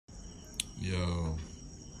Yo.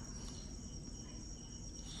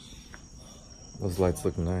 Those lights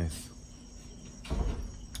look nice.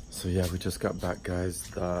 So yeah, we just got back, guys.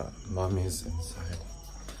 The mommy's inside.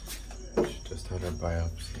 She just had her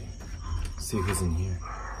biopsy. See who's in here.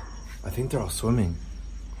 I think they're all swimming.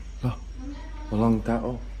 Oh, along that.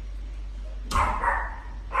 Oh.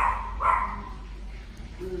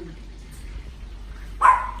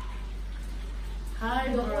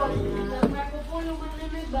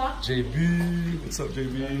 JB, what's up,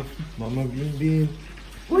 JB? Mama Bean Bean.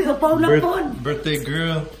 Uy, upaw na po. Birthday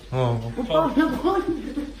girl. Oh, upaw na po.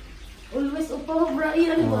 Always upaw,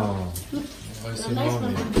 Brian. Oh, I see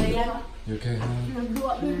mommy. You okay, huh?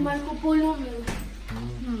 Nagduwa ng Marco Polo.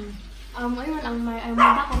 Ayun, ang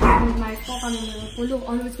mata ko ng Marco kami ng Polo.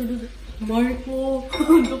 Always ko doon, Marco.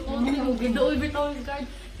 Doon bitaw yung card.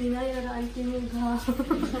 Hinayaraan tinig ha.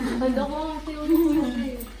 Handa ko ang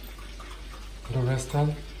tinig. Go rest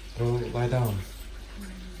down. Go lie down.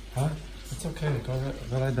 Huh? It's okay. Go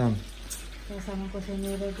lie down.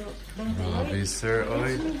 Grabe, Sir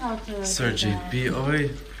Oy. Sir JB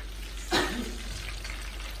Oy.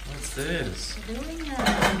 What's this?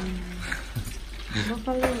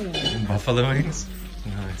 Buffalo wings. Buffalo wings?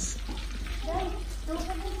 Nice.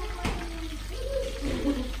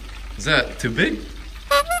 Is that too big?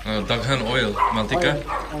 Daghan oil. Mantika?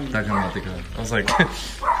 Daghan mantika. I was like,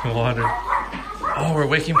 water. Oh,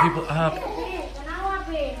 we're waking people up.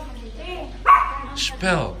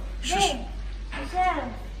 Spell. Shush.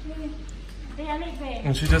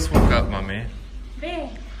 And she just woke up, mommy.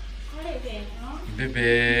 Baby.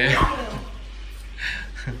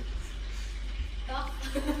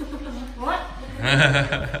 What?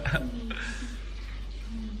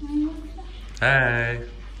 Hi.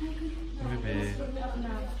 Baby.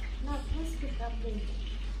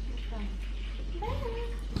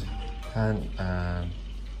 And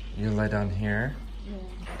you lie down here,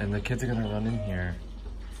 and the kids are gonna run in here.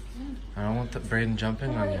 I don't want Brayden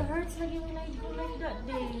jumping on you. It hurts like you like that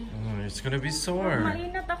day. Oh, it's gonna be sore.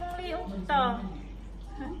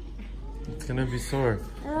 It's gonna be sore.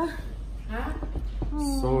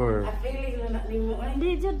 Sore.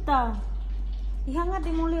 Hindi dyan ta. Ihangat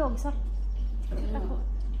di mo liog sa.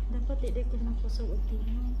 Dapat hindi ko na puso o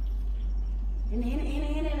tino.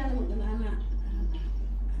 Hini lang mo na anak.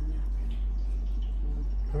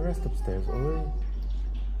 Go rest upstairs. Oh.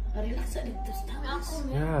 Relax dito sa taas.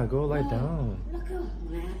 Yeah, go lie down.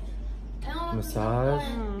 Massage.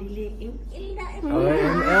 Oh,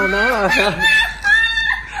 ML na.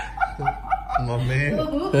 Mommy.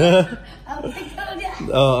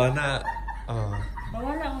 Oh, anak. Oh.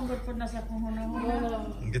 Bawala akong gulpod na sa puhunan.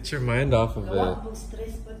 Get your mind off of it.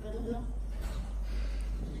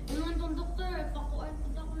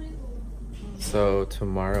 So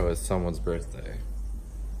tomorrow is someone's birthday.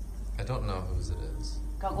 I don't know whose it is.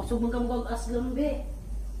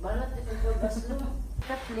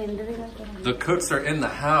 The cooks are in the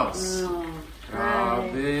house.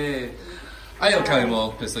 Grabe. Ayaw kayo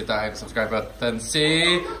mo, please like that, subscribe button.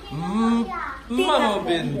 Si Mama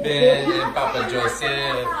Binbin and Papa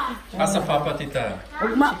Joseph. Asa Papa Tita?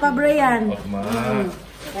 Ugma pa, Brian. Ugma.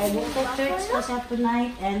 I go to church kasi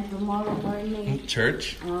tonight and tomorrow morning.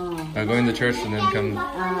 Church? Going to church and then come.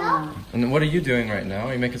 And what are you doing right now?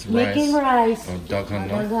 Are you making some making rice? Oh, daghan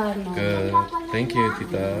no? Good. Thank you,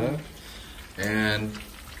 Tita. And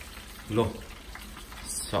lo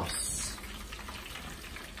sauce.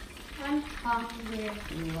 I'm hungry.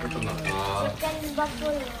 Chicken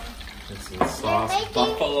buffalo. It's some sauce.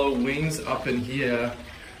 Buffalo wings up in here.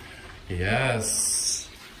 Yes.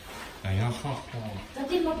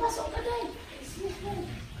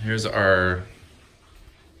 Here's our.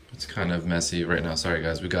 It's kind of messy right now. Sorry,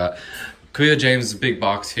 guys. We got Kuya James' big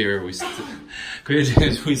box here. Kuya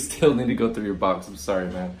James, we still need to go through your box. I'm sorry,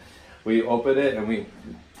 man. We opened it and we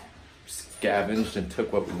scavenged and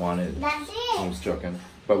took what we wanted. I was joking.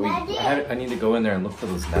 But I need to go in there and look for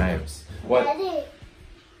those knives. What? Daddy.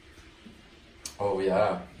 Oh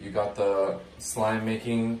yeah, you got the slime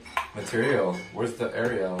making material. Where's the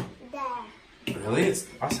Ariel? There. Really? It's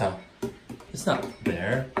Asa. It's not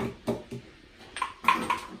there.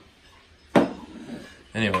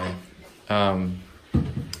 Anyway,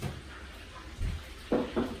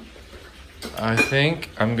 I think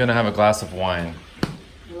I'm gonna have a glass of wine.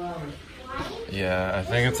 Yeah, I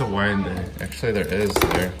think it's a wine day. Actually, there is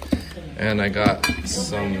there. And I got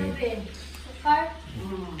some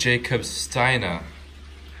Jacob's Steiner.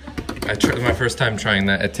 My first time trying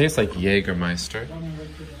that. It tastes like Jägermeister.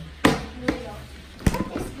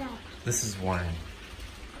 This is wine.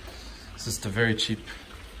 This is the very cheap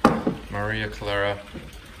Maria Clara.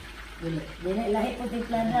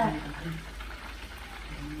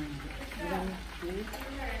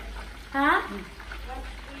 Ha?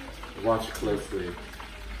 Watch closely.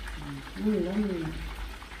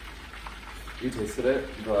 You tasted it?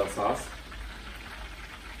 The sauce?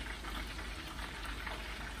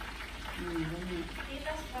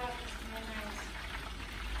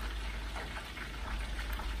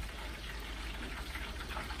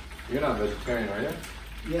 You're not vegetarian, are you?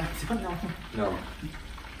 Yeah, I don't know. No.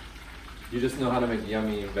 You just know how to make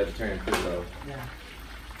yummy vegetarian food, though. Yeah.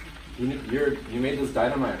 You made this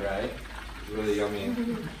dynamite, right? It's really yummy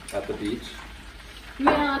at the beach.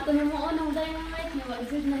 Yeah, ito na mo ng dynamite niyo.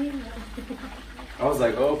 Good na yun. I was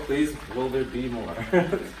like, oh, please, will there be more?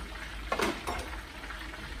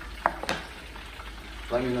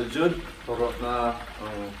 Let me know, Jude. Torok na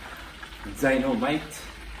dynamite.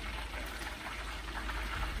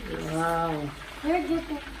 Wow. Where do you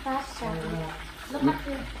think that's from? Look at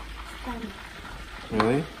your stand.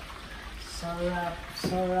 Really? Sarap.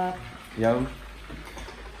 Yum.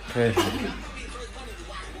 Okay.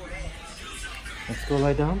 Let's go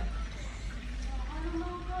lie down.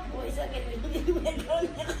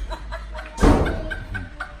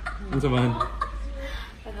 What's up, man?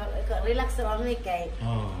 Relax sa mami kay.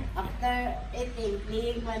 Oh. After eating,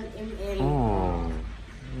 playing 1 ml. Oh.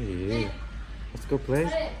 Hey. Let's go play.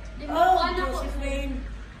 Oh, Josephine.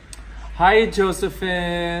 Hi,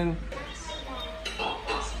 Josephine.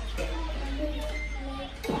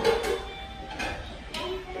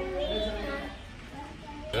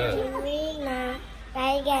 Good.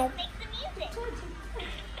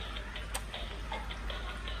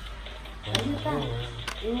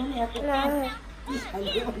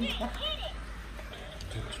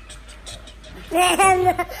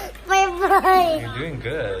 Bye-bye. You're doing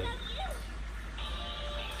good.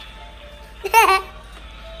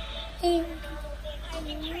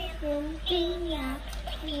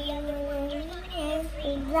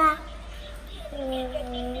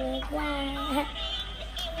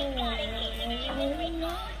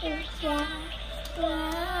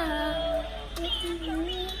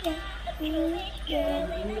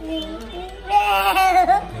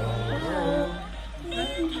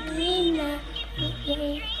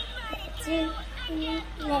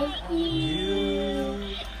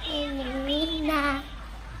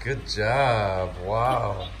 Good job.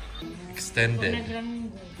 Wow. Extended.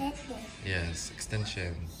 Yes,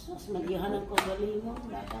 extension. Magyahanan ko sa limo.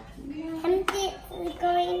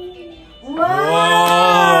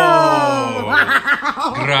 Wow!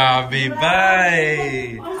 Grabe,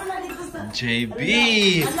 bye! JB!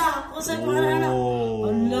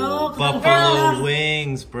 Oh, buffalo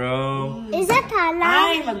wings, bro. Is that Ay,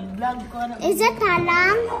 halam? mag-vlog ko na. Is that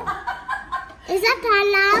halam? Is that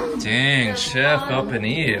halam? Dang, chef up and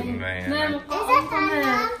eat, man. Is that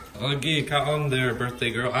halam? Lagi, kaon their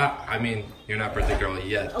birthday girl. I mean, you're not birthday girl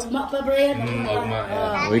yet. Ugma pa, Brian. Ogma,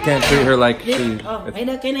 yeah. We can't treat her like she... Oh,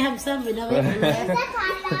 can I have some? Is that halam?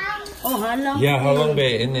 Oh, halang. Yeah, how long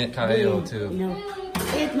be in it kayo too? No.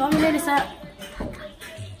 Wait, mami na sa...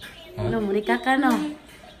 Ano, munika ka, no?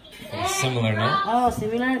 Similar, no? Oh,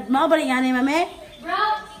 similar. Maabalik yan eh, mami?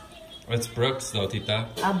 It's Brooks though,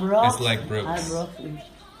 tita. Brooks? It's like Brooks. Brooks.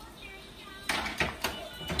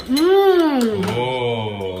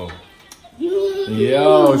 Oh.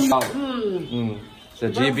 Yo. The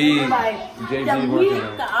JB working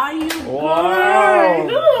on. Are you?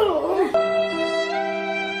 Wow.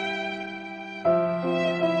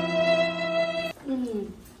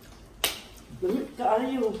 Are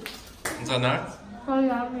you? What's that, Nat?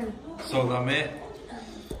 So lame.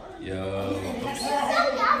 Yo.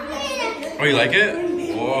 Oh, you like it?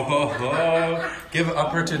 Whoa. Give it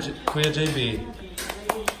upper to Kuya JB.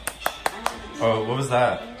 Oh, what was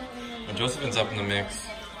that? Oh, Josephine's up in the mix.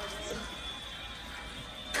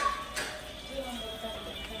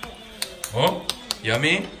 Oh,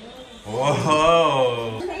 yummy.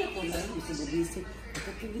 Whoa.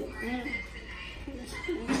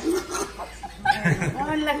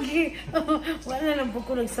 Oh, lagi. Wala lang po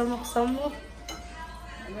ko nagsamok-samok.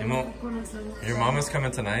 Your mom is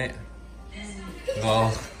coming tonight.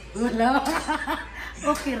 Well. Wala.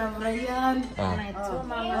 Okay, Brian. Mama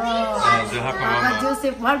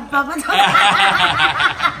Joseph, wag pa pa.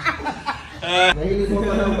 Nahili mo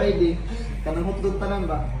pa ng baby. Kanang hotdog pa lang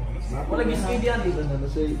ba? Wala giskid yan, di ba?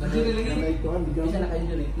 Nasay naikuan di ka.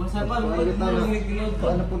 Masapal mo How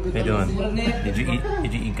you doing? Did you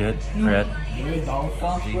eat good, Fred? Did you eat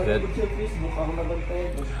good?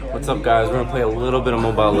 What's up, guys? We're gonna play a little bit of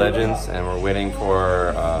Mobile Legends, and we're waiting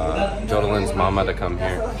for Jodalyn's mama to come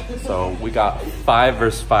here. So we got 5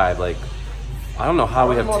 versus 5. Like, I don't know how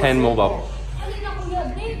we have 10 mobile.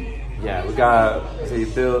 Yeah, we got see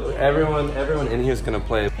Bill. Everyone in here is gonna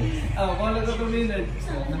play.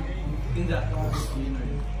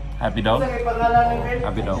 Happy dog.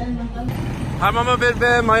 Happy dog. Hi, Mama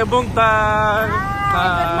Bebe. Maya Bungtan.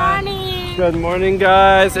 Good morning. Good morning,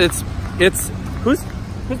 guys. It's whose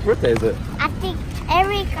birthday is it? I think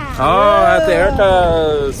Erica. Oh, at the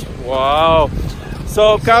Erica's. Wow.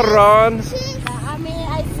 So Karon.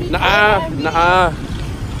 Naa.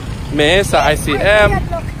 Me sa ICM.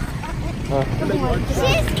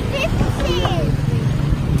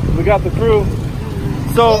 We got the crew.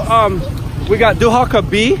 So we got Duhaka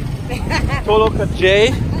B, Toloka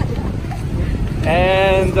J,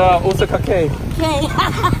 and Osaka K.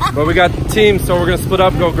 But we got teams, so we're gonna split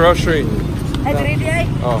up, go grocery.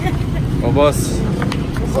 Oh, boss.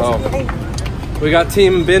 So we got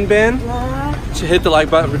team Bin Bin. Hit the like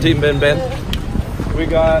button for team Bin Bin. We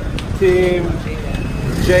got team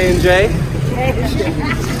J and J.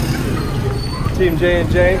 Team J and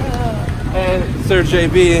J. And Sir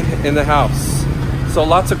JB in the house. So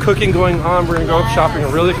lots of cooking going on. We're gonna go shopping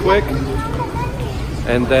really quick.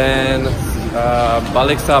 And then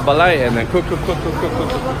balik sa balay and then cook.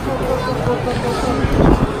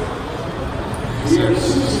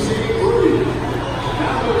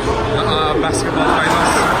 Basketball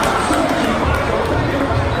finals.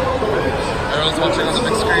 Everyone's watching on the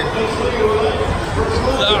big screen.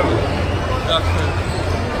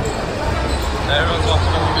 Everyone's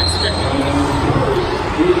watching on the big screen.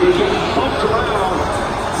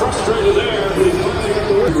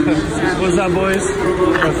 What's up, boys?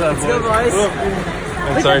 What's up, boys?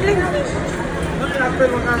 I'm sorry.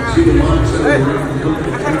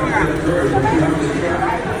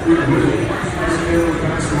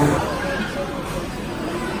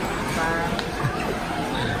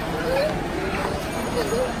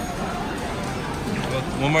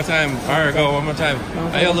 One more time. Alright, go. One more time.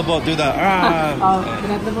 Ayaw labot, do that.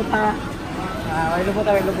 Pinaglabot ha.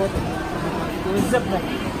 May labot. Usap na.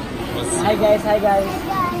 Hi guys.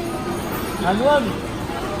 Anwag.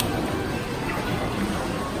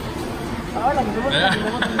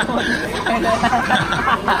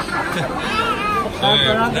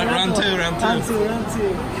 Round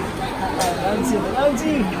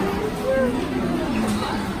two.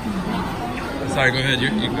 Sorry, go ahead. You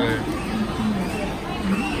go ahead.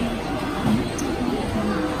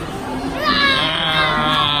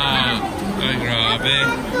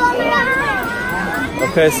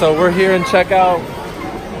 Okay, so we're here in checkout.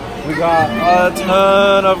 We got a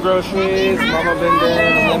ton of groceries. Mama Bin Bin,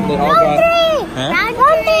 and then they all got. Huh?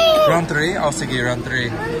 Round three? Oh, sige, round three.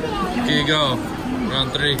 Here you go.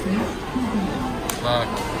 Round three. Fuck.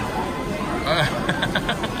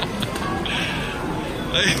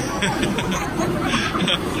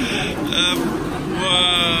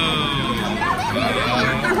 Whoa.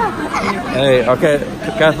 Hey, okay,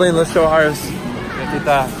 Kathleen, let's show ours.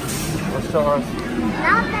 Let's show ours.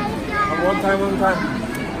 One time.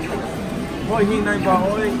 Boy, he nine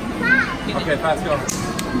ball. Okay, fast go.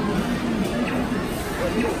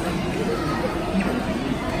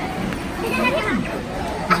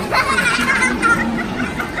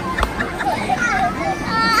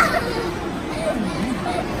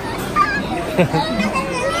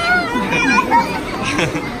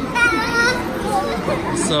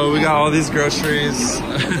 So we got all these groceries.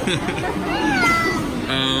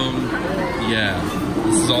 Yeah,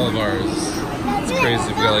 this is all of ours. It's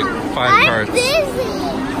crazy. We got like 5 carts.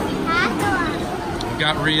 We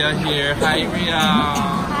got Rhea here. Hi, Rhea.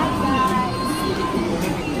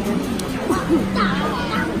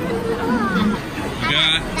 We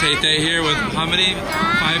got Tay here with how many?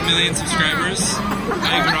 5 million subscribers.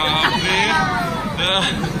 Hi,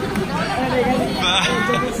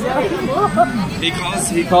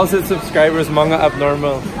 He calls it subscribers mga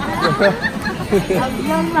abnormal. You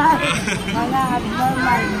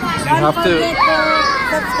have to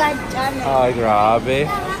subscribe channel. Ay, grabe.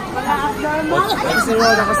 Ako si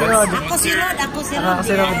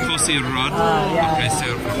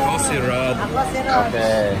Rod.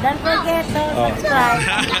 Okay. Don't forget to subscribe.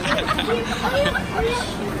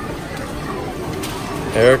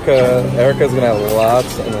 Erica's gonna have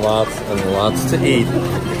lots and lots to eat.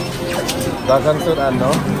 Dagan sudan,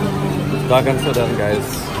 no? Dagan sudan, guys.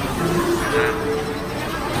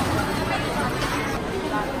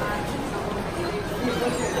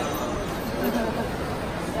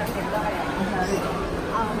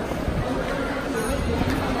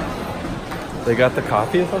 They got the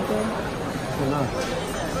coffee or something? No.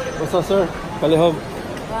 What's up, sir? Kalihom.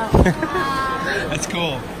 That's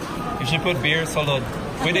cool. You should put beer, solod.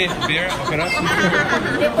 Pwede, beer, okay na?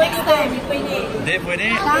 Hindi pwede sir, hindi pwede. Hindi, pwede.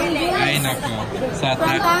 Ay, nako. Sa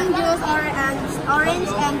Tang juice,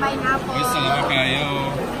 orange and pineapple. Uy, salamat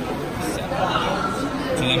kayo.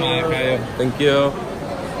 Salamat kayo. Thank you.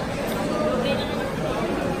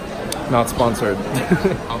 Not sponsored.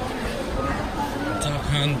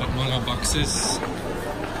 Takan mga boxes.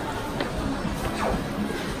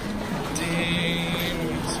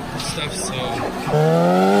 Damn, stuff so.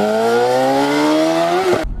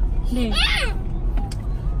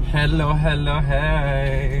 Hello, hello,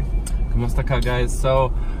 hey. Kumusta ka guys?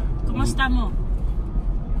 So, Kumusta mo?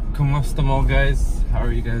 Kumusta mo guys? How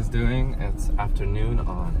are you guys doing? It's afternoon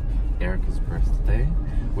on Erica's birthday.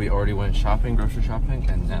 We already went shopping, grocery shopping,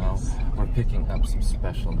 and now we're picking up some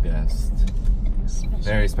special guests.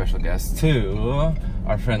 Very special guests too.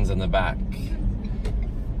 Our friends in the back.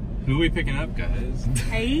 Who are we picking up, guys?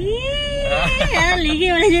 Ay! Ligi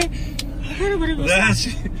wala siya.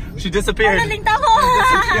 She disappeared.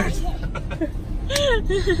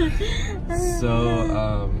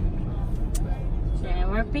 So, yeah,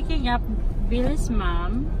 we're picking up Bill's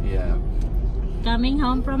mom. Yeah. Coming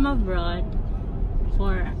home from abroad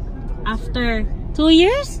for after 2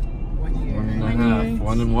 years? 1.5.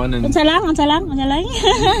 One and Unsa lang?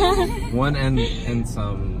 1 and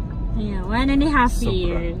some. Yeah, 1.5 Sobra.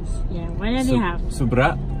 years. Yeah, 1.5.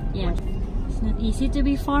 Subra. Yeah. It's not easy to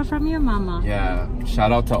be far from your mama. Yeah.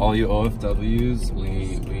 Shout out to all you OFWs.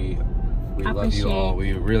 We love you all.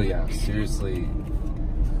 We really, seriously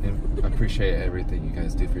appreciate everything you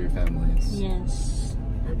guys do for your families. Yes.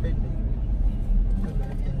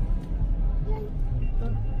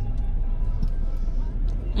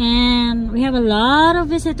 And we have a lot of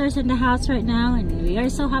visitors in the house right now, and we are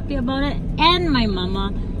so happy about it. And my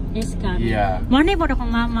mama is coming. Yeah. Morning po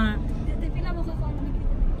akong mama.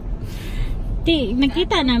 Ti,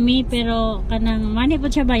 nakita nami pero kanang mani po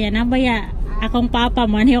siya baya na baya akong papa,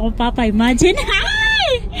 mani akong papa. Imagine.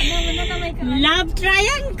 Hi! Love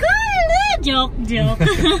triangle! Joke.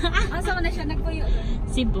 Asa man na siya nagpuyo?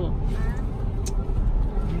 Cebu.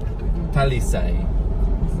 Talisay.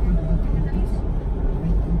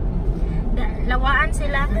 Lawaan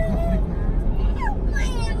sila.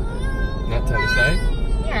 Not Talisay?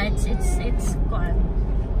 Yeah, it's gone.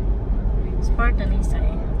 It's part of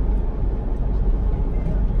Talisay.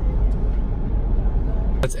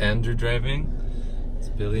 That's Andrew driving. It's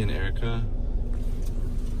Billy and Erica.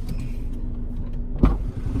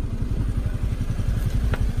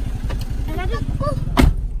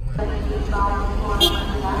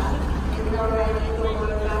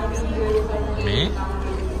 Me?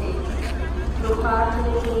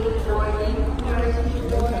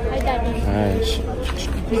 Hi, Daddy. Hi.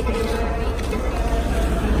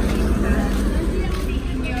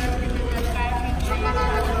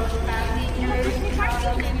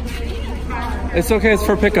 It's okay, it's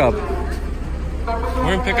for pickup.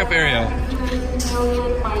 We're in pickup area.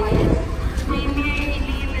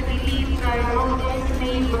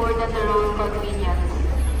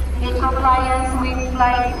 In compliance with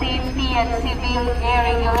flight safety and civil air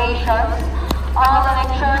regulations, all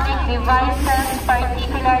electronic devices,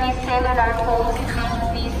 particularly cellular phones,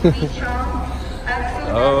 must be switched off as soon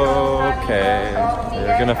as Okay,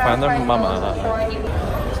 you're gonna find their mama.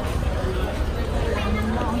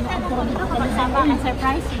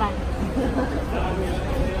 Surprise ba?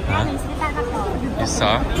 Huh? You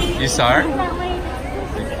saw? You saw her?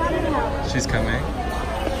 She's coming.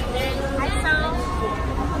 I saw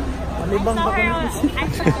her.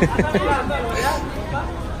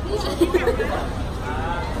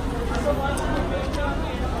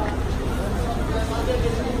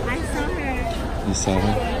 You saw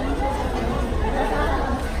her?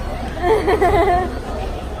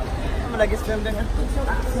 Lagi spam din.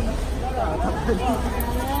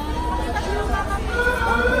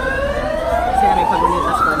 Siyempre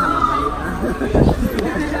pagunitas ko na mamalita.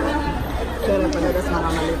 Siyempre pagunitas na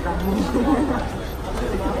mamalita.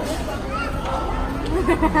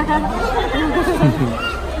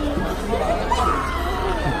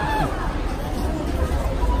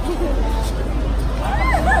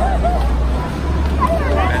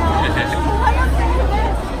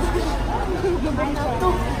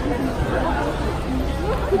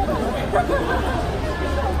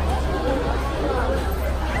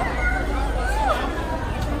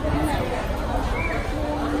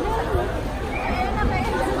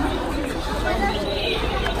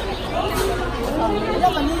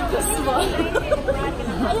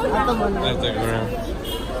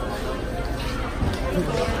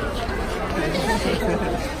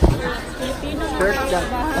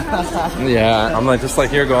 Yeah, I'm like, just like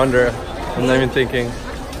here, go under. I'm not even thinking.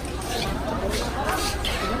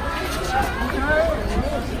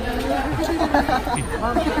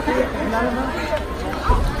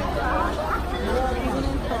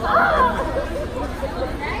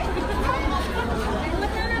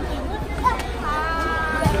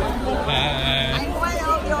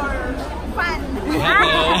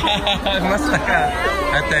 Kumusta ka,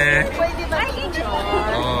 ate?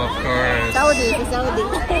 Oh, of course. Saudi.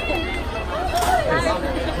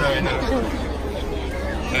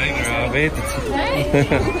 Ay, grabe.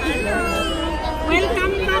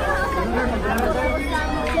 Welcome back.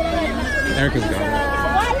 Erica's gone.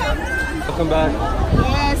 Welcome back.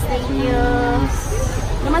 Yes, thank you.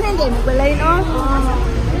 Naman hindi, magbalayin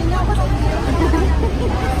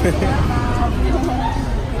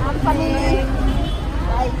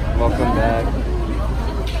Welcome back.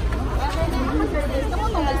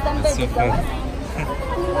 Super.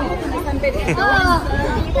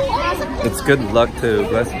 It's good luck to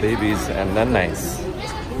bless babies and then nice.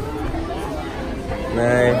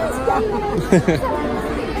 Nice.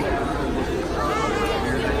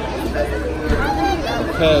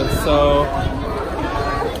 Okay, so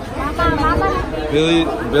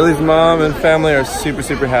Billy's mom and family are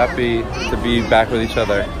super happy to be back with each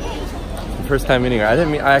other. First time meeting her. I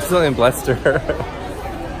accidentally blessed her.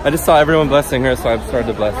 I just saw everyone blessing her, so I started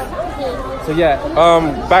to bless. So yeah,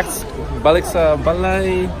 balik sa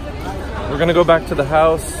balay. We're gonna go back to the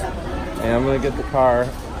house, and I'm gonna get the car.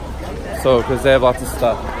 So, because they have lots of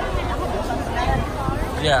stuff.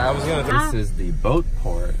 Yeah, I was gonna. This is the boat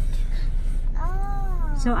port.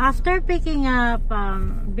 So after picking up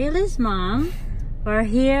Billy's mom, we're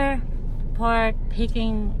here port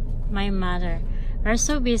picking my mother. We're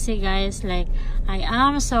so busy, guys. Like, I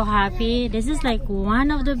am so happy. This is like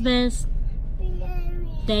one of the best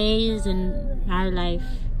days in our life.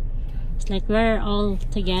 It's like we're all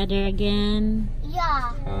together again.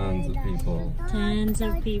 Yeah. Tons of people. Tons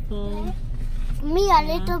of people. Me, a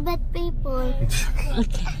little bit people.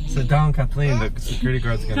 Okay. Sit down, Kathleen. The security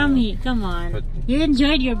guard's gonna Come here, come on. But- You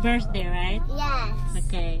enjoyed your birthday, right? Yes.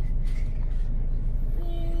 Okay.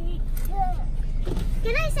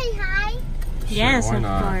 Can I say hi? Yes, why of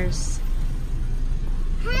not? course.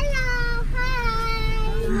 Hello.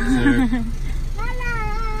 Hi. Hello.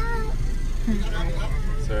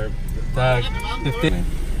 Sir, tag 15.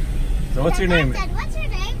 So what's your name? Dad, what's your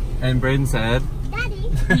name? And Braden said. Daddy.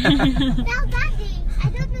 Tell Daddy. I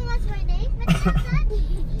don't know what's my name, but tell Daddy.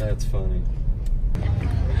 That's funny.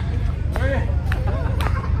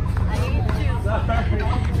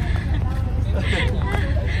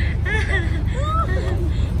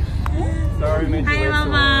 Sorry, made you Hi, wait so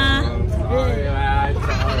Mama. long. Sorry, I'm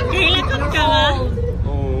sorry. Hilakot ka ba?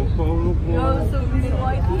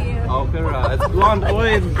 Okay, right. It's blonde. Oh,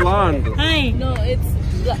 it's blonde. Hi. No, it's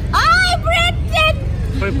Ay, Brendan!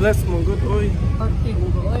 Wait, bless mo. Good, oy.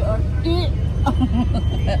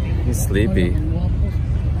 He's sleepy.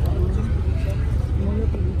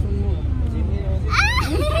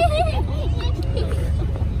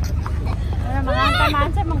 Mga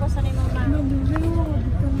tamaan mong gusto ni Mama.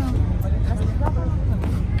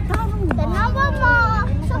 Tanawa mo.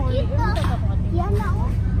 Sakit ka. Yan na ako.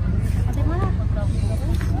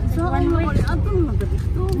 so ano atong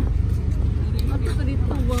nagdito. Ato ka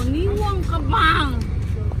dito, niwang ka bang.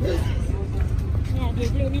 Yeah,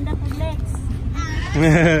 they're cleaning the flex.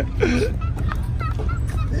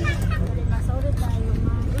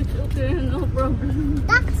 It's okay, no problem.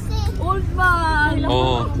 Taxi. Old man.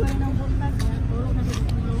 Oh.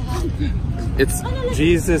 It's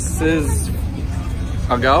Jesus's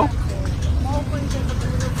ago.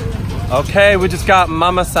 Okay, we just got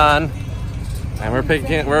Mama-san, and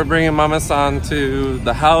we're bringing Mama-san to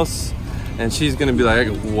the house, and she's gonna be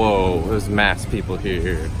like, "Whoa, there's mass people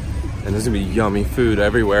here, and there's gonna be yummy food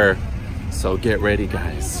everywhere." So get ready,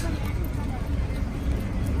 guys.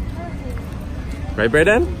 Right,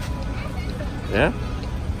 Brayden? Yeah.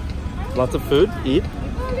 Lots of food. Eat.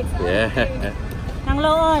 Yeah. Ang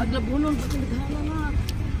lood. Labunong ka naghala na.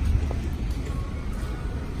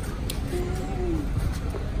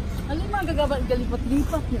 Alin mga gagabat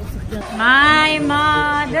galipat-lipat niya sa dyan. My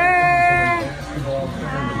mother.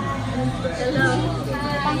 Hello.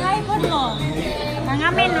 Pangaypon mo.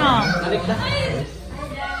 Pangamin mo.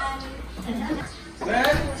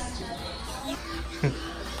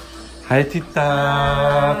 Hi, Tita.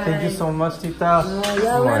 Thank you so much, Tita.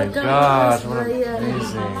 Oh my gosh, what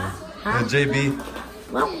amazing. And JB,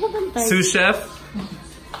 sous chef.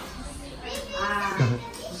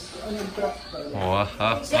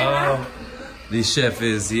 Wow. The chef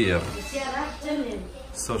is here.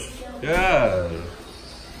 So, yeah.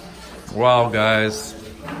 Wow, guys.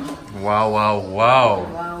 Wow, wow, wow.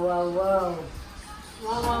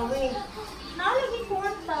 Nalagi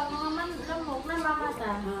kwarta. Mga manlamog na mama.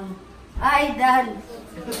 Idol.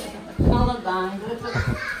 Malagang.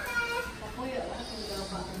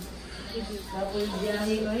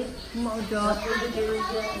 Maudot.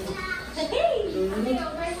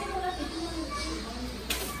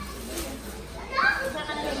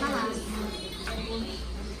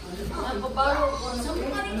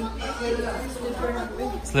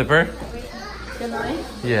 Slipper?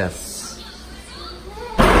 Yes.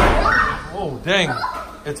 Oh, dang.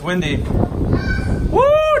 It's windy.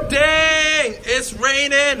 Woo, dang! It's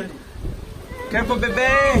raining! Careful,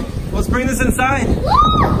 baby! Let's bring this inside.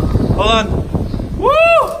 Hold on. Woo!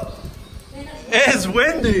 It's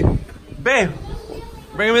windy! Babe!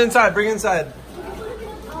 Bring him inside, bring inside.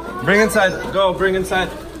 Bring inside. Go, bring inside.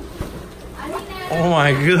 Oh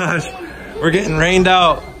my gosh. We're getting rained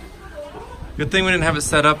out. Good thing we didn't have it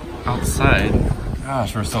set up outside.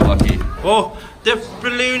 Gosh, we're so lucky. Oh, the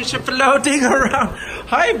balloons are floating around.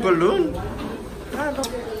 Hi, balloon.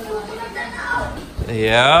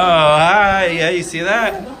 Yeah, hi. Yeah, you see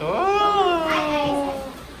that? Oh.